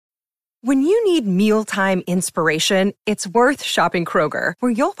When you need mealtime inspiration, it's worth shopping Kroger,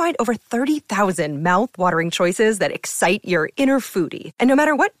 where you'll find over 30,000 mouth-watering choices that excite your inner foodie. And no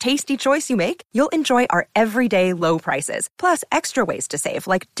matter what tasty choice you make, you'll enjoy our everyday low prices, plus extra ways to save,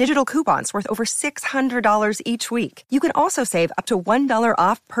 like digital coupons worth over $600 each week. You can also save up to $1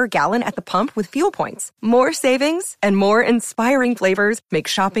 off per gallon at the pump with fuel points. More savings and more inspiring flavors make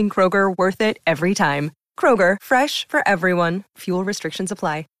shopping Kroger worth it every time. Kroger, fresh for everyone. Fuel restrictions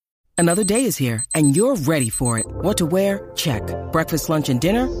apply. Another day is here, and you're ready for it. What to wear? Check. Breakfast, lunch, and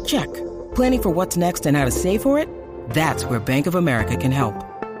dinner? Check. Planning for what's next and how to save for it? That's where Bank of America can help.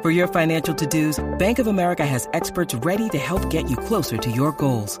 For your financial to-dos, Bank of America has experts ready to help get you closer to your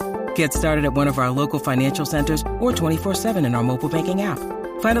goals. Get started at one of our local financial centers or 24/7 in our mobile banking app.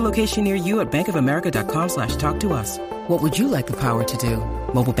 Find a location near you at bankofamerica.com/talktous. What would you like the power to do?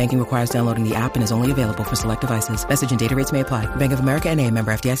 Mobile banking requires downloading the app and is only available for select devices. Message and data rates may apply. Bank of America N.A.,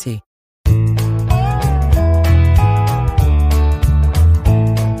 member FDIC.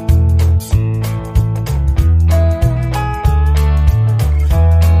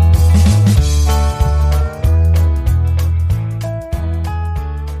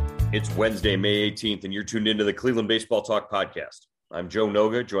 It's Wednesday, May 18th, and you're tuned into the Cleveland Baseball Talk podcast. I'm Joe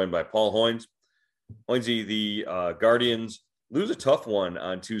Noga, joined by Paul Hoynes. Hoynesy, the Guardians lose a tough one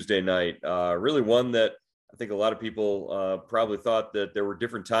on Tuesday night. Really one that I think a lot of people probably thought that there were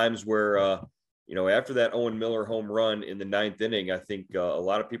different times where, after that Owen Miller home run in the ninth inning, I think a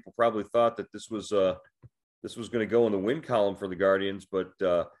lot of people probably thought that this was going to go in the win column for the Guardians, but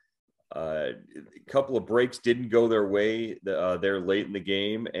a couple of breaks didn't go their way there late in the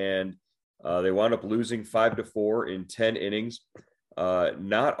game, and they wound up losing 5-4 in 10 innings.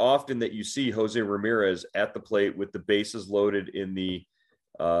 Not often that you see Jose Ramirez at the plate with the bases loaded in the,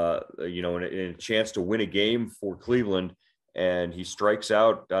 in a chance to win a game for Cleveland, and he strikes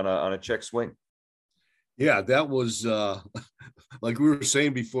out on a check swing. Yeah, that was like we were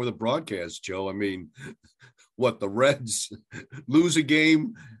saying before the broadcast, Joe. I mean, the Reds lose a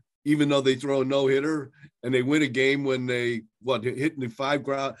game, even though they throw a no-hitter, and they win a game when they hitting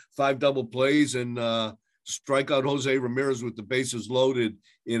the five double plays and strike out Jose Ramirez with the bases loaded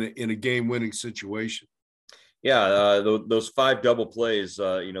in a game-winning situation. Yeah, those five double plays.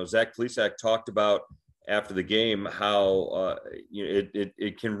 Zach Plesac talked about after the game how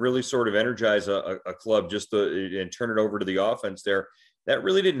it can really sort of energize a club and turn it over to the offense there. That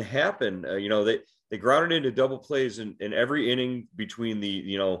really didn't happen. They grounded into double plays in every inning between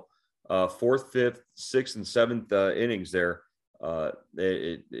the fourth, fifth, sixth, and seventh innings there.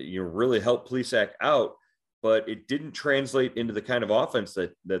 It really helped Plesac out, but it didn't translate into the kind of offense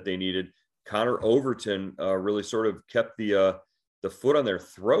that they needed. Connor Overton really sort of kept the foot on their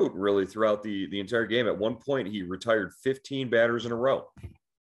throat really throughout the entire game. At one point, he retired 15 batters in a row.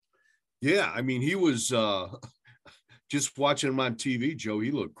 Yeah, I mean, he was just watching him on TV, Joe.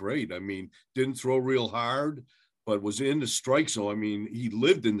 He looked great. I mean, didn't throw real hard, but was in the strike zone. I mean, he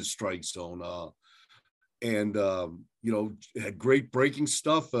lived in the strike zone, and had great breaking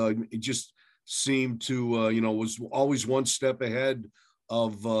stuff. It just seemed to, was always one step ahead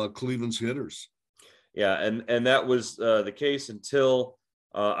of Cleveland's hitters. Yeah, and that was the case until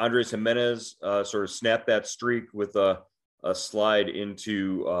Andres Jimenez sort of snapped that streak with a slide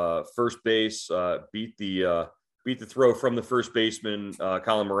into first base, beat the throw from the first baseman,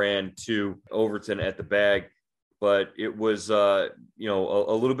 Colin Moran, to Overton at the bag. But it was, a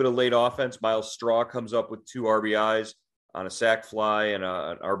little bit of late offense. Miles Straw comes up with 2 RBIs on a sac fly and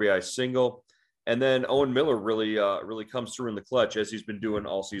an RBI single. And then Owen Miller really comes through in the clutch, as he's been doing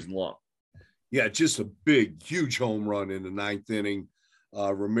all season long. Yeah, just a big, huge home run in the ninth inning.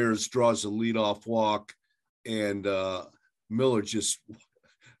 Ramirez draws a leadoff walk, and Miller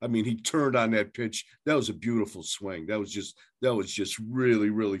he turned on that pitch. That was a beautiful swing. That was just really,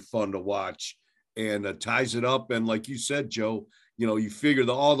 really fun to watch, and ties it up. And like you said, Joe, you figure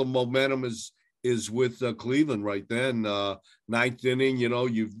that all the momentum is with Cleveland right then. Ninth inning,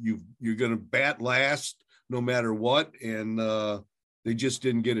 you're going to bat last no matter what, and they just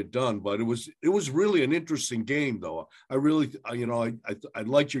didn't get it done. But it was really an interesting game, though. I really, I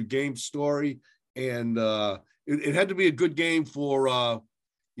liked your game story, and it had to be a good game for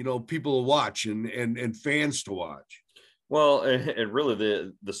people to watch and fans to watch. Well, and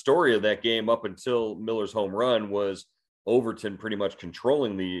really the story of that game up until Miller's home run was Overton pretty much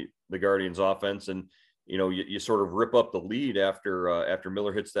controlling the Guardians offense. And, you sort of rip up the lead after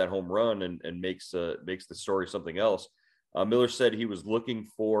Miller hits that home run and makes the story something else. Miller said he was looking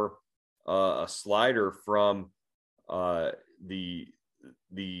for a slider from the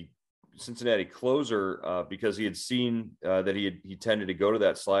Cincinnati closer because he had seen that he tended to go to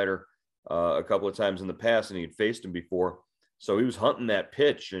that slider a couple of times in the past, and he had faced him before. So he was hunting that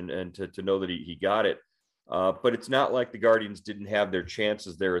pitch, and to know that he got it. But it's not like the Guardians didn't have their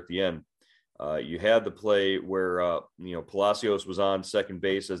chances there at the end. You had the play where, Palacios was on second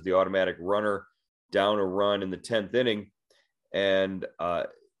base as the automatic runner down a run in the 10th inning. And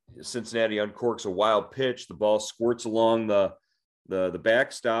Cincinnati uncorks a wild pitch. The ball squirts along the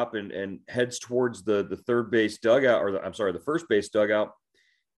backstop and heads towards the third base dugout, the first base dugout.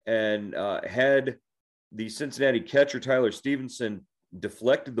 And had the Cincinnati catcher, Tyler Stevenson,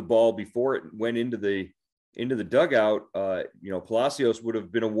 deflected the ball before it went into the dugout, Palacios would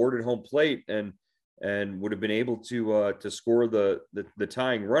have been awarded home plate and would have been able to score the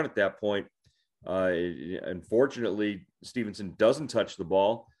tying run at that point. Unfortunately, Stevenson doesn't touch the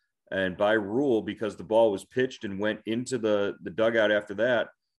ball, and by rule, because the ball was pitched and went into the dugout after that,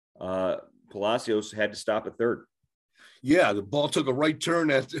 Palacios had to stop at third. Yeah, the ball took a right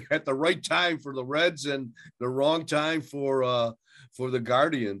turn at the right time for the Reds and the wrong time for the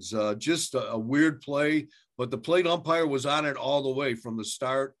Guardians. Just a weird play, but the plate umpire was on it all the way from the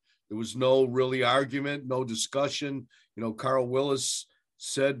start. There was no really argument, no discussion. Carl Willis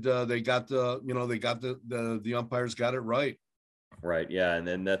said the umpires got it right. Right. Yeah. And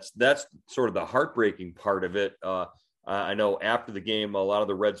then that's sort of the heartbreaking part of it. I know after the game, a lot of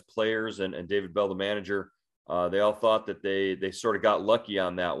the Reds players and David Bell, the manager, they all thought that they sort of got lucky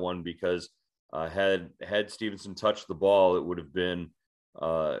on that one, because had Stevenson touched the ball, it would have been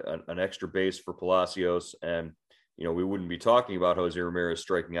an extra base for Palacios. And, we wouldn't be talking about Jose Ramirez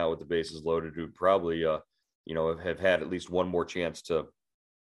striking out with the bases loaded, who probably, have had at least one more chance to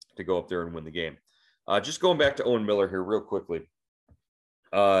go up there and win the game. Just going back to Owen Miller here real quickly.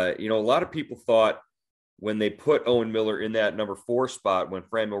 A lot of people thought when they put Owen Miller in that number 4 spot, when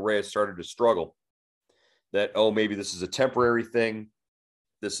Franmil Reyes started to struggle, that, maybe this is a temporary thing.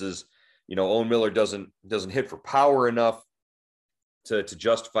 This is, Owen Miller doesn't hit for power enough to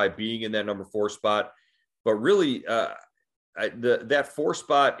justify being in that number 4 spot. But really, that 4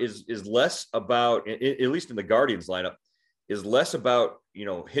 spot is less about, at least in the Guardians lineup, is less about,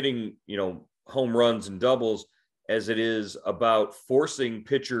 hitting, home runs and doubles, as it is about forcing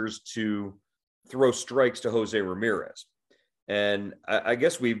pitchers to throw strikes to Jose Ramirez. And I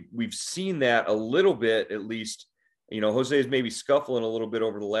guess we've seen that a little bit, at least. Jose is maybe scuffling a little bit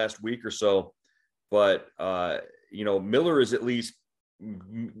over the last week or so, but Miller is at least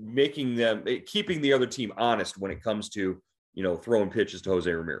keeping the other team honest when it comes to throwing pitches to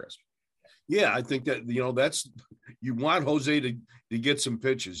Jose Ramirez. Yeah, I think that that's, you want Jose to get some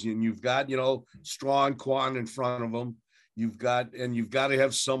pitches, and you've got Strawn, Kwan in front of him. You've got to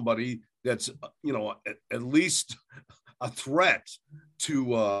have somebody that's at least a threat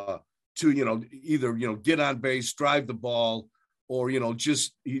to either get on base, drive the ball, or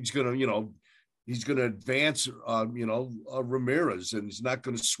just he's gonna advance Ramirez, and he's not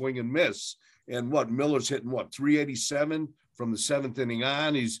going to swing and miss. And Miller's hitting 387 from the 7th inning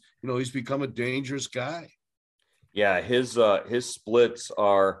on. He's become a dangerous guy. Yeah, his splits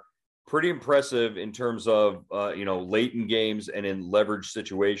are pretty impressive in terms of late in games and in leverage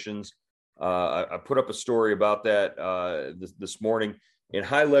situations. I put up a story about that this morning. In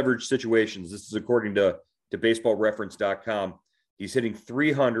high leverage situations, this is according to baseballreference.com, he's hitting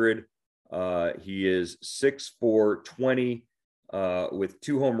 300. He is 6'4", 20 with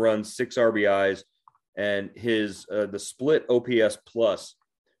 2 home runs, 6 RBIs, and his the split OPS plus,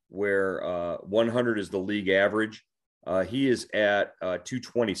 where 100 is the league average. He is at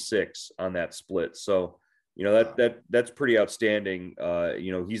 226 on that split. So, that's pretty outstanding.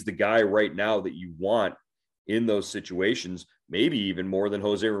 He's the guy right now that you want in those situations, maybe even more than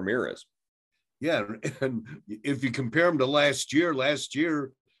Jose Ramirez. Yeah, and if you compare him to last year,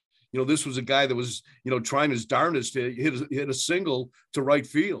 this was a guy that was, trying his darndest to hit a single to right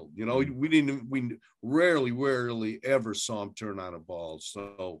field. We rarely ever saw him turn on a ball.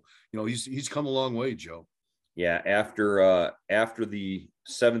 So, he's come a long way, Joe. Yeah, after the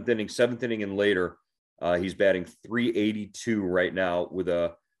seventh inning and later, he's batting .382 right now with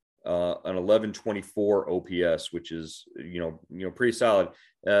an 1124 OPS, which is pretty solid.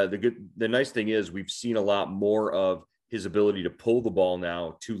 The nice thing is we've seen a lot more of his ability to pull the ball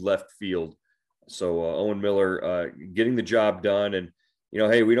now to left field. So Owen Miller getting the job done, and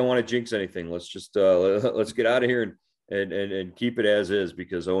hey, we don't want to jinx anything. Let's just let's get out of here and keep it as is,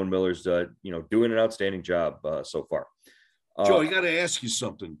 because Owen Miller's doing an outstanding job so far. Joe, I got to ask you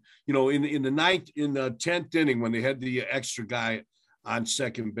something. In the 10th inning, when they had the extra guy on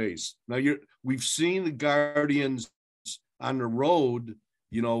second base. Now we've seen the Guardians on the road,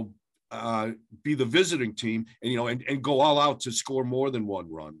 be the visiting team and go all out to score more than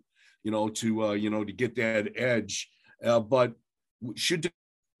 1 run. to get that edge. But should the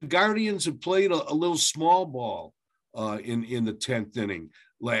Guardians have played a little small ball in the 10th inning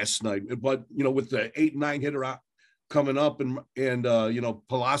last night? But with the 8-9 hitter out coming up and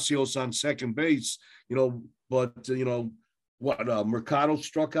Palacios on second base, Mercado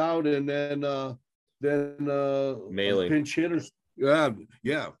struck out, and then pinch hitters. Yeah.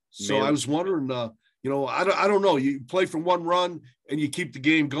 So I was wondering, I don't know. You play for one run and you keep the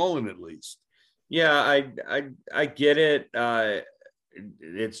game going at least. Yeah, I get it.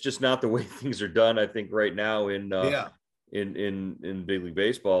 It's just not the way things are done, I think, right now in Big League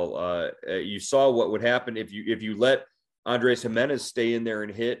Baseball. You saw what would happen if you let Andres Gimenez stay in there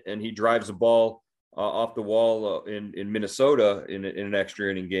and hit, and he drives the ball off the wall in Minnesota in an extra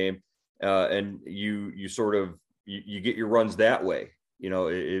inning game, and you get your runs that way.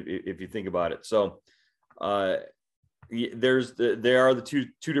 If you think about it. So there are the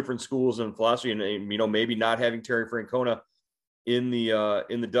two different schools in philosophy, and maybe not having Terry Francona in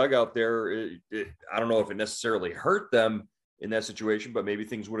the dugout there, I don't know if it necessarily hurt them in that situation, but maybe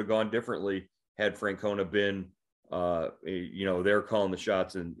things would have gone differently had Francona been they're calling the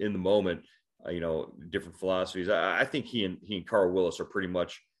shots in the moment. Different philosophies. I think he and Carl Willis are pretty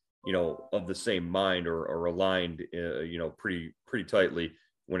much of the same mind or aligned pretty tightly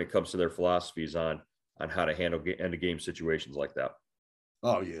when it comes to their philosophies on how to handle end of game situations like that.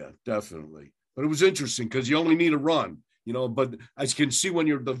 Oh yeah, definitely. But it was interesting because you only need a run, but I can see when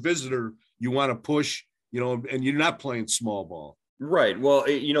you're the visitor, you want to push, and you're not playing small ball. Right. Well,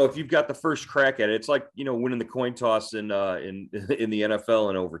 if you've got the first crack at it, it's like, winning the coin toss in the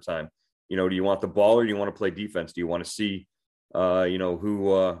NFL in overtime. Do you want the ball or do you want to play defense? Do you want to see, how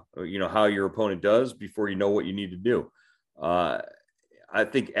your opponent does before you know what you need to do? I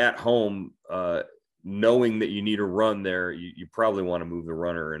think at home, knowing that you need a run there, you probably want to move the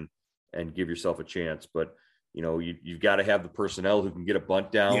runner and give yourself a chance. But, you've got to have the personnel who can get a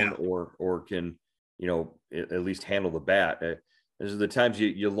bunt down or can, at least handle the bat. Those are the times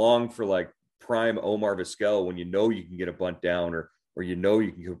you long for like prime Omar Vizquel when you can get a bunt down or you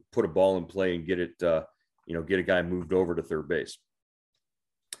can put a ball in play and get it, get a guy moved over to third base.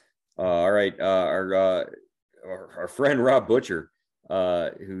 All right. Our friend Rob Butcher,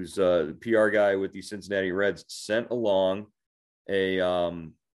 who's the PR guy with the Cincinnati Reds, sent along a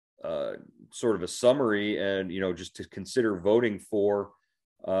sort of a summary and, just to consider voting for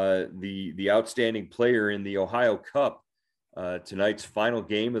the outstanding player in the Ohio Cup. Tonight's final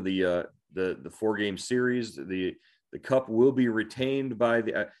game of the 4-game series. The cup will be retained by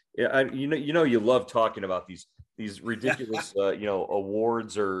the you love talking about these ridiculous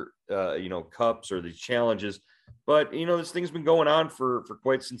awards or cups or these challenges, but this thing's been going on for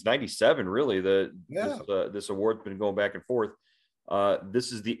quite since '97. Really, this award's been going back and forth.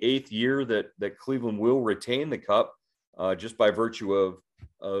 This is the 8th year that Cleveland will retain the cup, just by virtue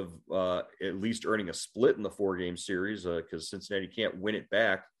of at least earning a split in the 4-game series, because Cincinnati can't win it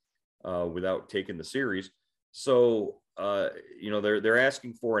back without taking the series. So, they're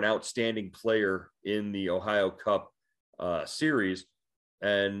asking for an outstanding player in the Ohio Cup series.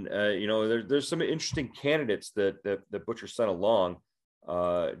 And, there's some interesting candidates that Butcher sent along,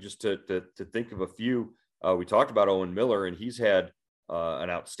 just to think of a few. We talked about Owen Miller, and he's had an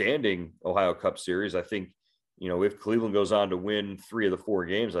outstanding Ohio Cup series. I think, if Cleveland goes on to win 3 of the 4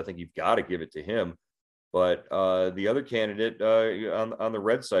 games, I think you've got to give it to him. But the other candidate on the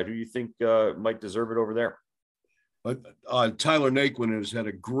Red side, who you think might deserve it over there? Tyler Naquin has had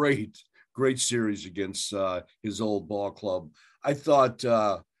a great series against his old ball club. I thought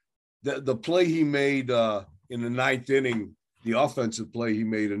the play he made in the 9th inning, the offensive play he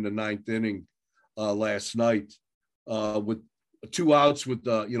made in the 9th inning last night with 2 outs with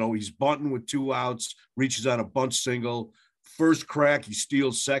he's bunting with 2 outs, reaches on a bunt single, first crack, he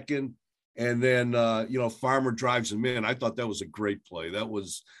steals second, and then Farmer drives him in. I thought that was a great play. That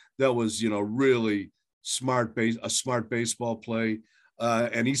was really smart baseball play.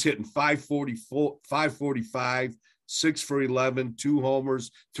 And he's hitting 545, 6 for 11, 2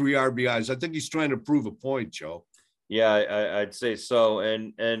 homers, 3 RBIs. I think he's trying to prove a point, Joe. Yeah, I'd say so.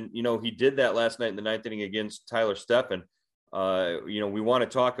 And he did that last night in the 9th inning against Tyler Steffen. We want to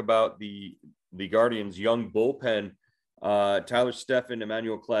talk about the Guardians' young bullpen. Tyler Steffen,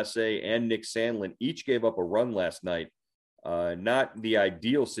 Emmanuel Clase, and Nick Sandlin each gave up a run last night. Not the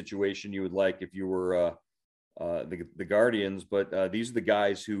ideal situation you would like if you were the Guardians, but these are the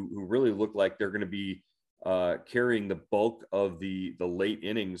guys who really look like they're going to be carrying the bulk of the late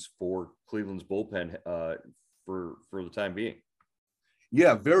innings for Cleveland's bullpen for the time being.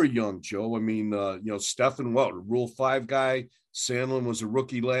 Yeah, very young, Joe. I mean, Stefan, Rule 5 guy. Sandlin was a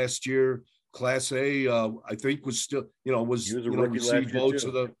rookie last year. Class A, I think was still, He was a rookie last received year votes too.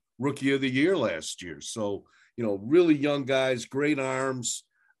 of the rookie of the year last year. So, really young guys, great arms.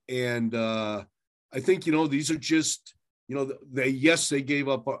 And I think, these are just, they gave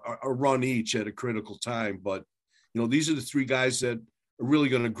up a run each at a critical time, but, these are the three guys that are really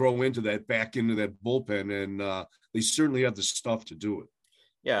going to grow back into that bullpen. And they certainly have the stuff to do it.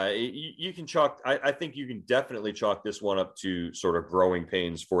 Yeah, you can chalk. I think you can definitely chalk this one up to sort of growing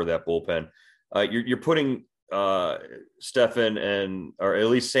pains for that bullpen. You're putting Stefan or at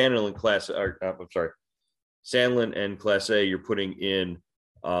least Sandlin in Class. Sandlin and Class A. You're putting in,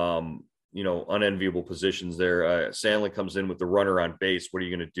 unenviable positions there. Sandlin comes in with the runner on base. What are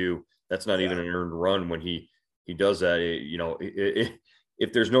you going to do? That's not even an earned run when he does that.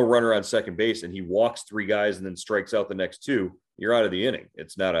 If there's no runner on second base and he walks three guys and then strikes out the next two, you're out of the inning.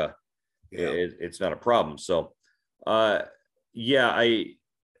 It's not a problem. So, where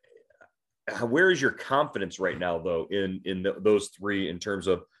is your confidence right now, though, in those three in terms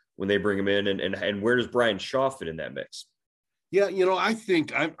of when they bring them in, and where does Bryan Shaw fit in that mix? Yeah, I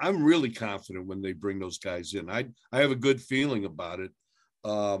think I'm really confident when they bring those guys in. I have a good feeling about it.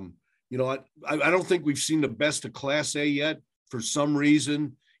 I don't think we've seen the best of Class A yet. For some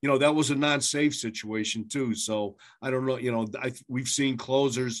reason, that was a non-safe situation too. So I don't know, we've seen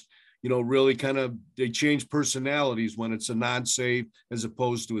closers, really they change personalities when it's a non-safe as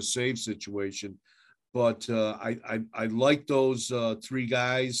opposed to a safe situation. But I like those three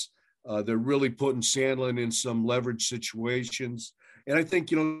guys. They're really putting Sandlin in some leverage situations. And I think,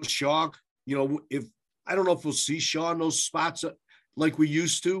 Shaw, if I don't know if we'll see Shaw in those spots like we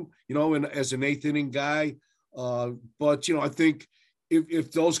used to, and as an eighth inning guy. But, I think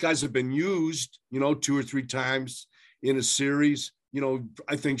if those guys have been used, 2 or 3 times in a series,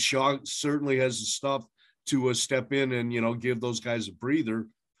 I think Shaw certainly has the stuff to step in and, give those guys a breather.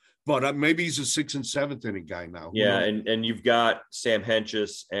 But maybe he's a 6th and 7th inning guy now. Yeah, and you've got Sam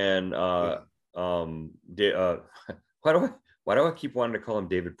Hentges and why do I keep wanting to call him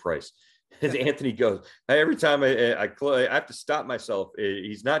David Price? As Anthony Gose. Every time I have to stop myself.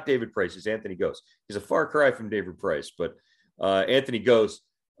 He's not David Price. He's Anthony Gose. He's a far cry from David Price, but Anthony Gose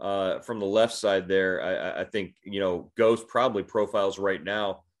from the left side there. I think Gose probably profiles right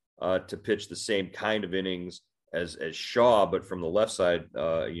now to pitch the same kind of innings as Shaw, but from the left side.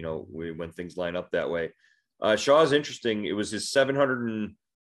 When things line up that way, Shaw is interesting. It was his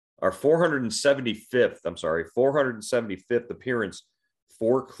 475th appearance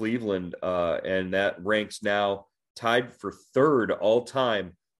for Cleveland, and that ranks now tied for 3rd all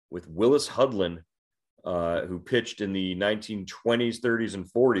time with Willis Hudlin, who pitched in the 1920s, 30s, and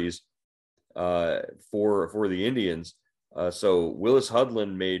 40s for the Indians. So Willis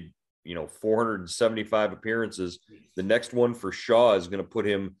Hudlin made 475 appearances. The next one for Shaw is going to put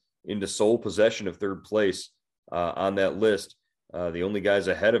him into sole possession of 3rd place on that list. The only guys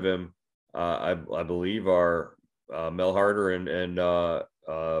ahead of him, I believe, are Mel Harder and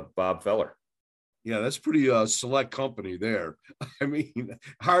Bob Feller. Yeah, that's pretty select company there. I mean,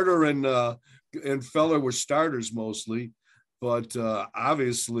 Harder and Feller were starters mostly, but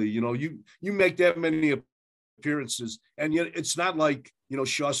obviously, you make that many appearances, and yet it's not like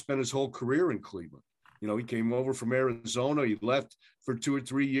Shaw spent his whole career in Cleveland. He came over from Arizona. He left for 2 or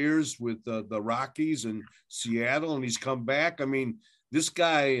 3 years with the Rockies and Seattle, and he's come back. I mean, this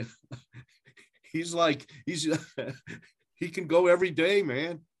guy, he can go every day,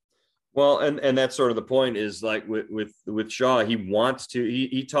 man. Well, and that's sort of the point is like with Shaw, he wants to,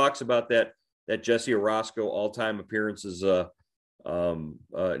 he talks about that Jesse Orosco all-time appearances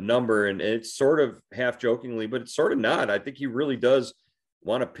number, and it's sort of half jokingly, but it's sort of not. I think he really does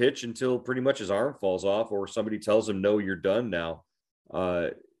want to pitch until pretty much his arm falls off or somebody tells him, no, you're done now.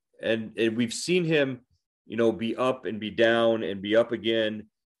 And we've seen him, be up and be down and be up again.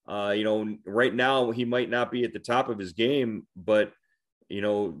 Right now he might not be at the top of his game, but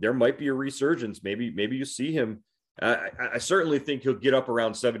there might be a resurgence. Maybe you see him. I certainly think he'll get up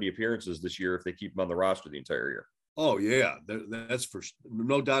around 70 appearances this year if they keep him on the roster the entire year. Oh yeah, that's for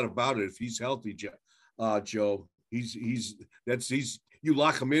no doubt about it. If he's healthy, Joe, he's you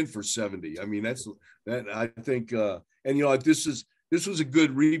lock him in for 70. I mean, I think, and this was a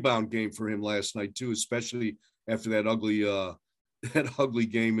good rebound game for him last night too, especially after that ugly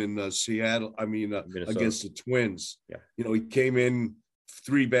game in Seattle. I mean, against the Twins. Yeah, he came in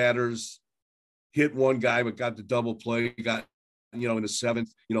 3 batters, hit one guy, but got the double play. Got in the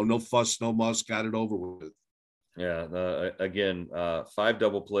 7th. No fuss, no muss, got it over with. Yeah, again, 5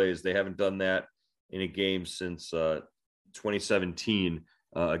 double plays. They haven't done that in a game since 2017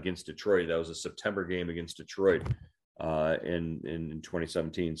 against Detroit. That was a September game against Detroit in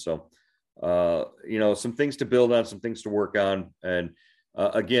 2017. So, some things to build on, some things to work on. And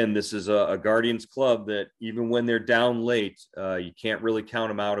again, this is a Guardians club that even when they're down late, you can't really count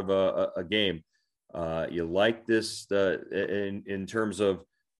them out of a game. You like this in terms of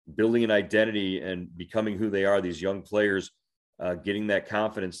building an identity and becoming who they are, these young players getting that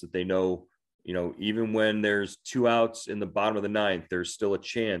confidence that they know, even when there's 2 outs in the bottom of the 9th, there's still a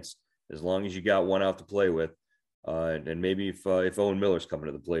chance as long as you got 1 out to play with. And maybe if Owen Miller's coming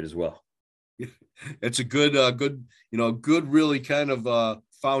to the plate as well. It's a good, really kind of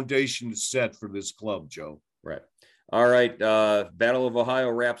foundation to set for this club, Joe. Right. All right. Battle of Ohio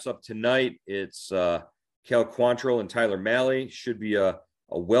wraps up tonight. It's Cal Quantrill and Tyler Mahle. Should be a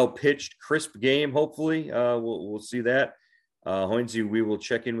well-pitched, crisp game, hopefully. We'll see that. Hoynesy, we will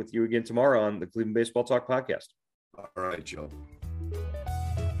check in with you again tomorrow on the Cleveland Baseball Talk podcast. All right, Joe.